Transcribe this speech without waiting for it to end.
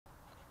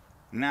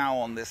Now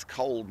on this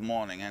cold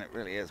morning, and it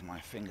really is, my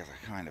fingers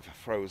are kind of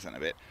frozen a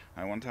bit,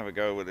 I want to have a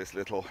go with this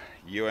little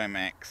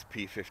UMX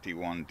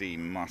P-51D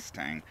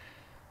Mustang.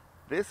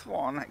 This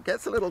one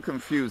gets a little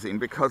confusing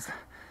because it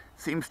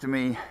seems to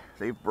me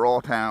they've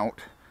brought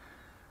out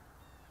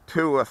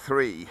 2 or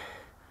 3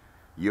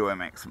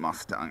 UMX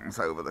Mustangs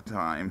over the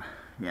time.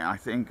 Yeah, I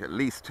think at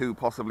least 2,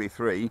 possibly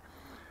 3.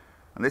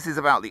 And this is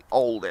about the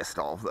oldest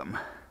of them.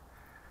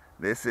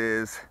 This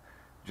is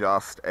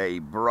just a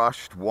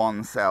brushed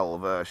 1-cell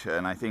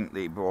version. I think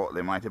they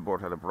might have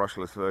brought out a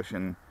brushless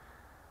version,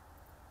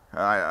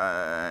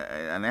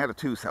 and they had a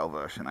 2-cell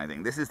version, I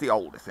think. This is the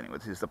oldest anyway.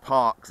 This is the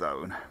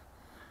Parkzone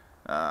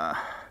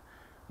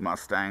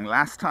Mustang.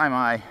 Last time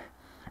I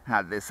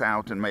had this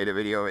out and made a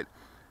video of it,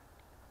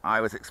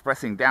 I was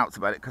expressing doubts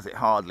about it because it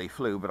hardly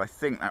flew, but I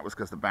think that was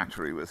because the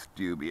battery was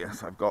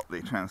dubious. I've got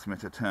the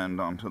transmitter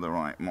turned on to the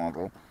right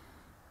model.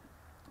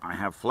 I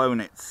have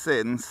flown it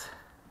since,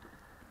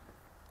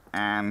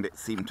 and it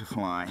seemed to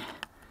fly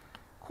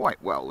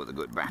quite well with a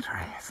good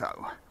battery,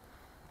 so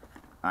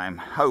I'm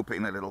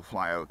hoping that it'll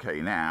fly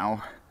okay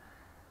now.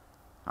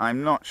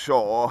 I'm not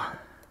sure.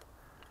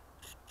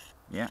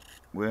 Yeah,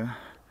 we're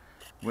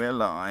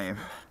live.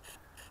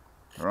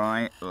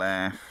 Right,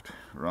 left,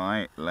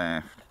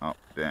 up,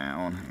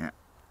 down. Yeah.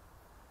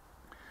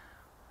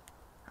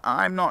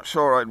 I'm not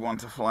sure I'd want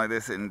to fly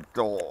this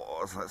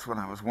indoors. That's what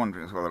I was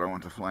wondering, is whether I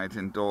want to fly it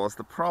indoors.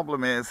 The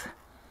problem is,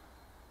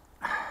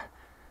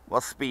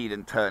 well, speed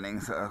and turning.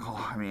 So,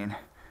 I mean,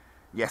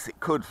 yes, it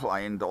could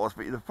fly indoors,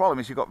 but the problem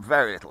is you've got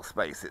very little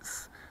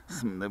space.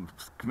 The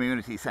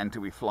community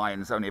centre we fly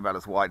in is only about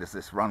as wide as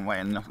this runway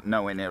and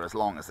nowhere near as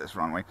long as this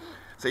runway.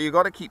 So you've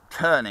got to keep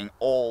turning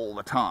all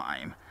the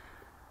time,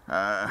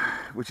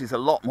 which is a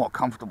lot more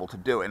comfortable to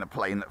do in a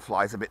plane that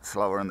flies a bit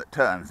slower and that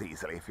turns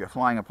easily. If you're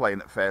flying a plane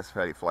that flies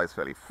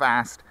fairly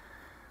fast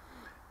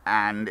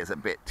and is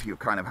you're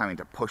kind of having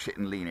to push it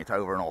and lean it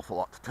over an awful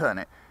lot to turn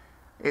it,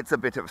 it's a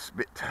bit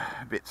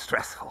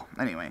stressful.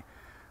 Anyway,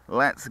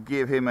 let's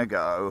give him a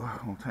go.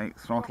 We'll take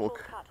throttle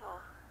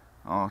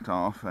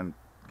off and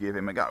give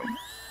him a go.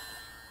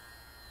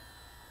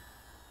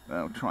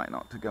 Well, try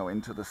not to go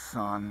into the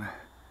sun.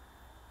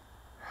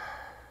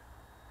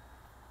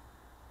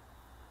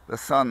 The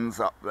sun's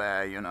up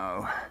there, you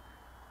know,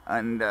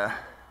 and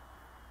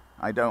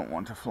I don't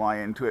want to fly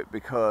into it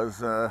because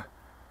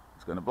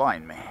it's going to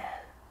blind me.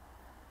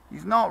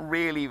 He's not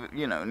really,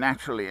 you know,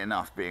 naturally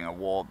enough being a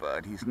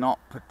warbird. He's not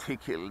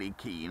particularly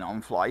keen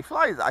on flying.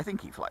 I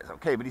think he flies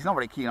okay, but he's not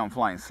very keen on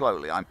flying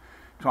slowly. I'm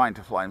trying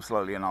to fly him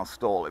slowly, and I'll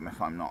stall him if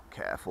I'm not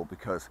careful,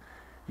 because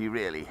he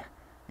really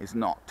is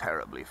not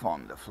terribly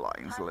fond of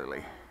flying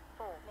slowly.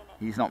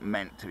 He's not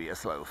meant to be a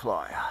slow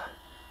flyer.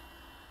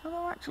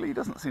 Although actually he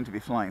doesn't seem to be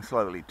flying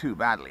slowly too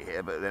badly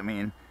here, but I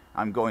mean,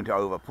 I'm going to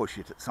over push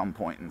it at some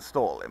point and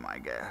stall him, I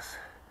guess.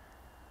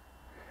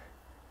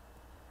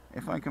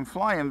 If I can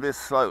fly him this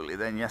slowly,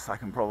 then yes, I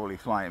can probably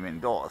fly him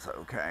indoors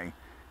okay.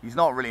 He's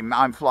not really,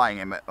 I'm flying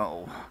him at,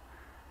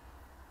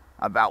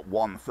 about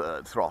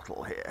 1/3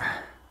 throttle here.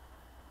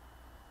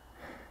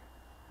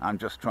 I'm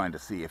just trying to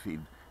see if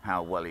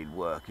how well he'd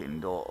work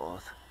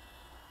indoors.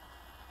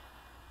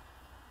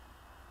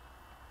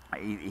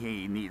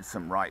 He needs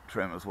some right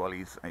trim as well.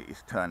 He's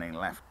turning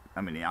left.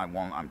 I mean,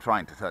 I'm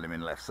trying to turn him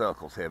in left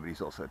circles here, but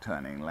he's also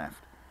turning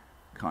left,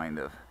 kind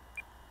of.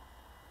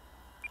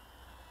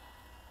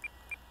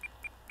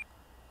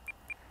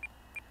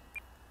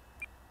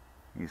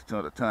 He's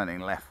sort of turning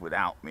left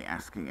without me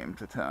asking him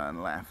to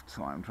turn left,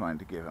 so I'm trying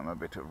to give him a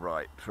bit of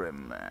right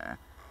trim there.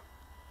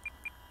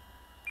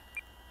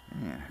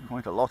 Yeah,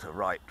 quite a lot of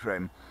right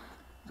trim.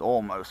 It's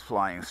almost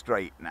flying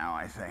straight now,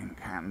 I think.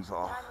 Hands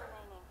off.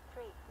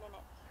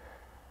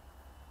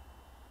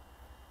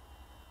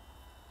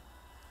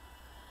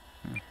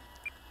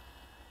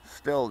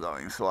 Still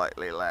going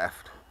slightly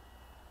left.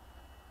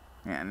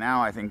 Yeah,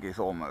 now I think he's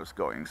almost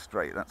going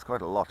straight. That's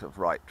quite a lot of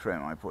right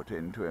trim I put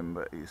into him,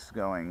 but he's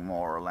going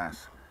more or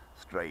less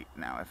straight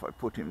now. If I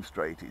put him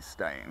straight, he's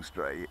staying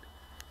straight.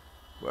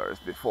 Whereas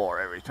before,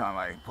 every time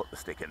I put the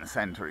stick in the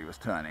center, he was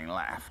turning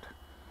left.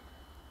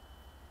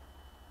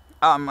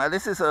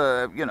 This is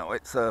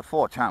it's a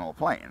 4-channel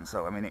plane,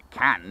 so I mean it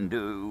can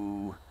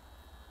do.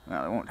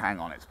 Well, it won't hang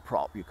on its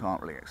prop. You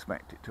can't really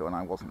expect it to, and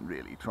I wasn't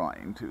really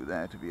trying to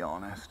there, to be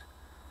honest.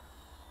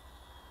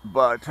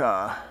 But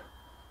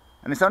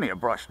and it's only a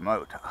brushed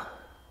motor.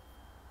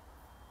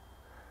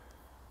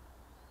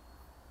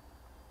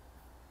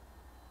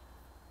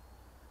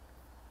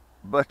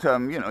 But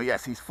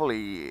yes, he's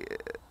fully.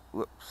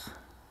 Whoops.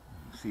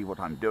 See what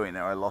I'm doing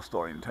there? I lost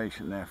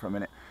orientation there for a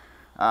minute.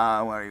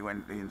 Where he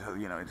went into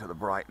into the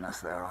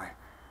brightness there. I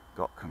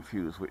got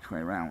confused which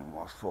way around it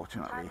was.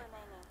 Fortunately,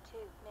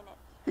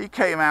 he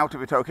came out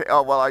of it okay.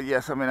 Oh well,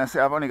 yes. I mean, I say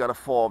I've only got a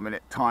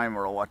 4-minute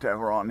timer or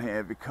whatever on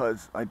here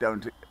because I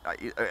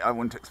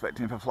wouldn't expect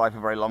him to fly for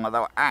very long.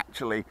 Although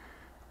actually,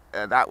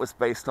 that was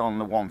based on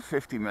the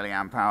 150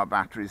 milliamp hour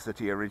batteries that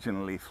he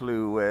originally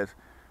flew with.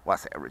 Well, I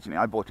say originally.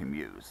 I bought him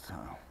used. So,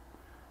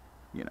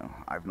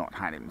 I've not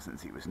had him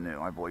since he was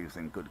new. He was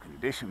in good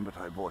condition, but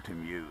I bought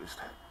him used.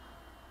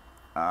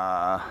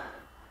 That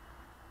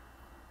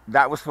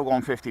was for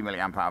 150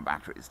 milliamp hour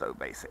batteries though,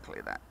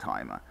 basically, that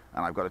timer.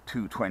 And I've got a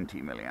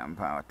 220 milliamp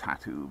hour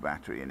tattoo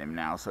battery in him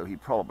now, so he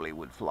probably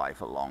would fly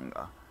for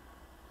longer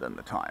than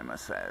the timer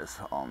says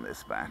on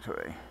this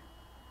battery.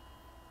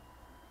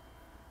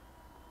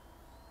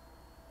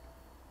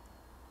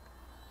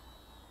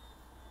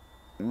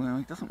 Well,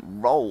 he doesn't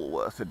roll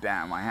worth a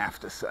damn, I have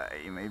to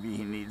say. Maybe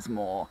he needs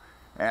more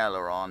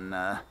aileron,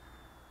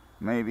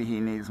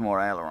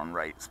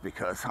 rates,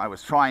 because I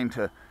was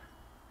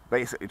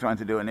basically trying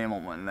to do an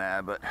Immelman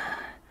there, but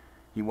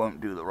he won't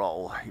do the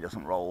roll. He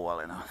doesn't roll well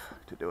enough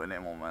to do an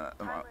Immelman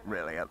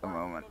really at the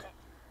moment.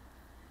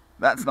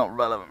 That's not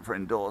relevant for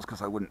indoors,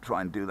 because I wouldn't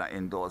try and do that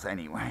indoors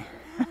anyway.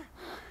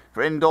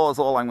 For indoors,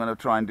 all I'm going to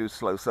try and do is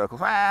slow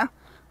circles.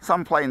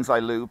 Some planes I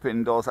loop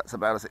indoors, that's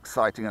about as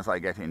exciting as I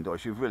get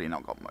indoors. You've really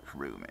not got much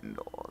room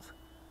indoors.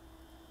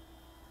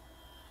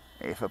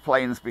 If a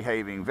plane's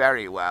behaving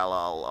very well,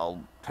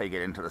 I'll take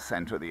it into the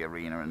center of the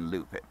arena and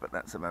loop it, but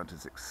that's about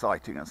as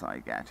exciting as I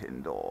get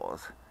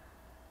indoors.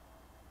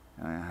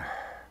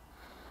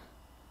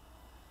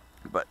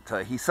 But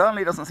he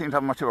certainly doesn't seem to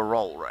have much of a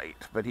roll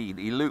rate, but he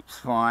loops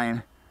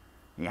fine.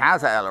 He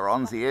has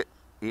ailerons, he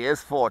is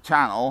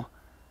 4-channel.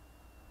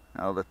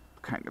 Oh, the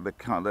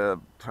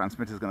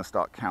transmitter's going to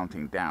start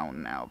counting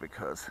down now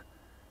because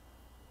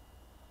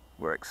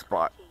we're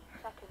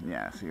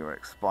you're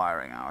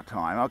expiring our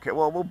time. Okay,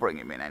 well, we'll bring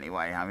him in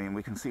anyway. I mean,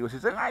 we can see what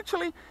he's doing.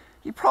 Actually,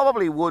 you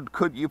probably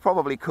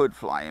could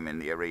fly him in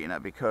the arena,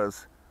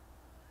 because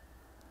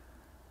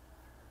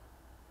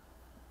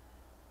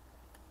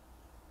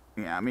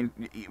yeah, I mean,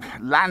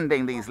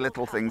 landing these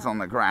little things on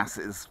the grass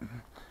is,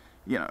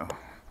 you know,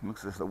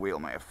 looks as if the wheel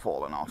may have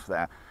fallen off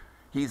there.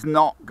 He's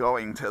not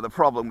going to. The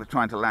problem with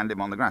trying to land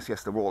him on the grass,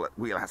 yes, the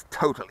wheel has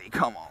totally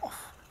come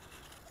off.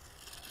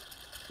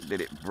 Did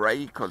it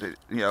break, or did it,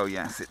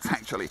 yes, it's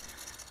actually,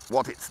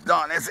 what it's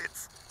done is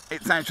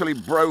it's actually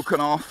broken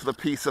off the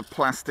piece of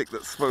plastic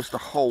that's supposed to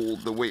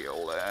hold the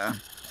wheel there,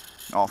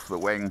 off the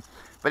wing.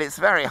 But it's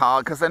very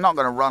hard, because they're not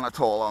going to run at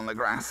all on the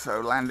grass, so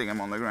landing them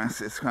on the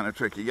grass is kind of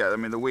tricky. Yeah, I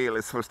mean, the wheel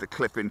is supposed to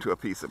clip into a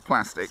piece of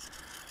plastic,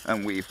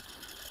 and we've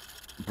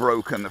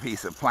broken the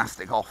piece of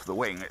plastic off the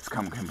wing. It's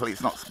come complete.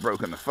 It's not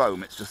broken the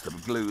foam, it's just the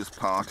glue's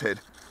parted.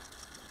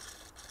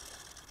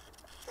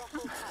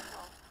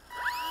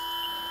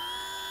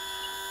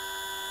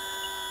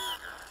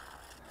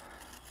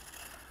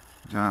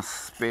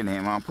 Just spin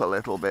him up a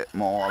little bit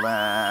more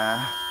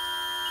there.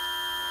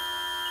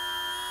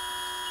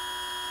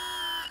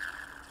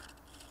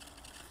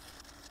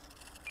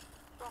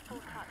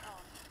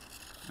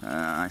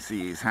 I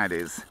see he's had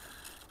his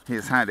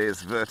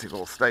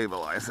vertical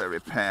stabilizer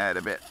repaired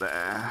a bit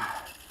there.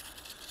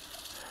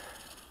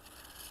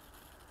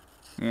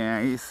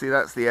 Yeah, you see,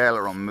 that's the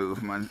aileron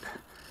movement.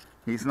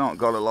 He's not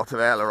got a lot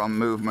of aileron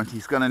movement.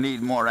 He's going to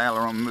need more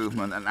aileron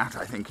movement than that,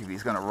 I think, if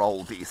he's going to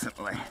roll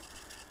decently.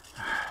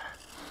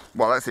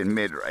 Well, that's in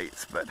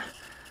mid-rates, but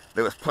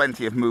there was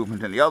plenty of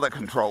movement in the other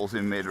controls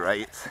in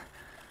mid-rates,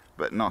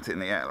 but not in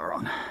the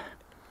aileron.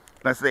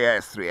 That's the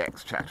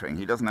AS3X chattering.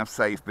 He doesn't have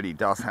safe, but he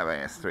does have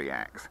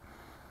AS3X.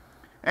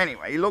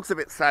 Anyway, he looks a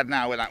bit sad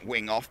now with that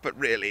wing off, but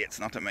really it's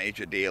not a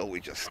major deal. We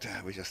just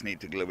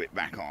need to glue it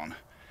back on.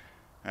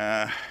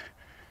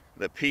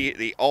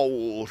 The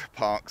old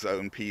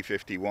Parkzone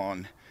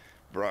P-51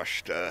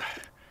 brushed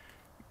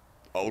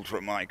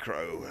ultra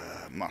micro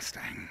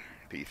Mustang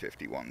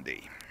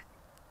P-51D.